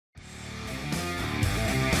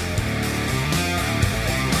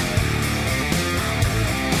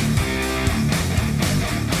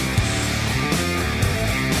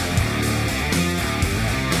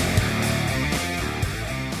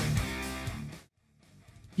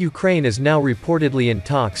Ukraine is now reportedly in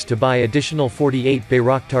talks to buy additional 48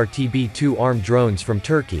 Bayraktar TB2 armed drones from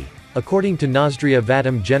Turkey, according to Nozdria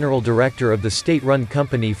Vadym, General Director of the state-run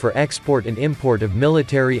company for export and import of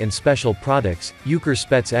military and special products,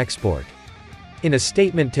 UkrSpetsEksport. In a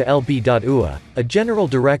statement to Lb.ua, a General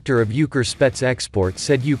Director of UkrSpetsEksport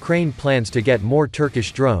said Ukraine plans to get more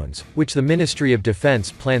Turkish drones, which the Ministry of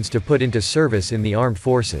Defense plans to put into service in the armed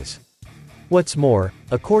forces. What's more,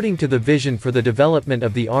 according to the Vision for the Development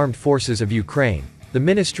of the Armed Forces of Ukraine, the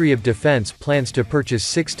Ministry of Defense plans to purchase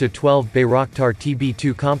 6 to 12 Bayraktar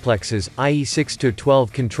TB2 complexes, i.e. 6 to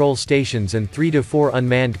 12 control stations and 3 to 4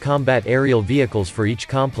 unmanned combat aerial vehicles for each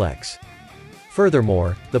complex.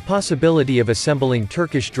 Furthermore, the possibility of assembling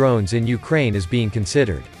Turkish drones in Ukraine is being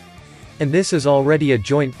considered. And this is already a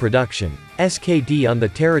joint production, SKD on the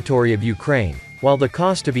territory of Ukraine, while the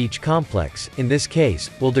cost of each complex, in this case,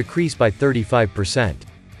 will decrease by 35%.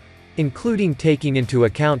 Including taking into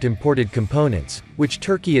account imported components, which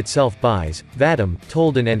Turkey itself buys, Vadym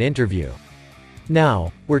told in an interview.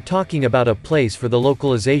 Now, we're talking about a place for the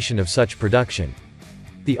localization of such production.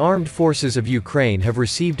 The armed forces of Ukraine have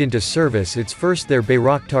received into service their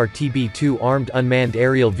Bayraktar TB2 armed unmanned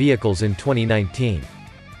aerial vehicles in 2019.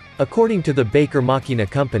 According to the Baker Machina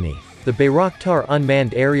company, the Bayraktar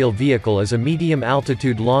unmanned aerial vehicle is a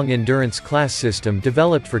medium-altitude long-endurance class system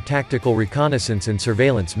developed for tactical reconnaissance and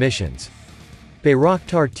surveillance missions.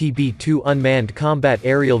 Bayraktar TB2 unmanned combat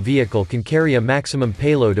aerial vehicle can carry a maximum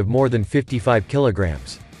payload of more than 55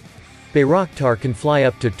 kilograms. Bayraktar can fly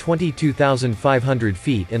up to 22,500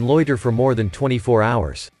 feet and loiter for more than 24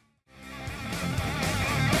 hours.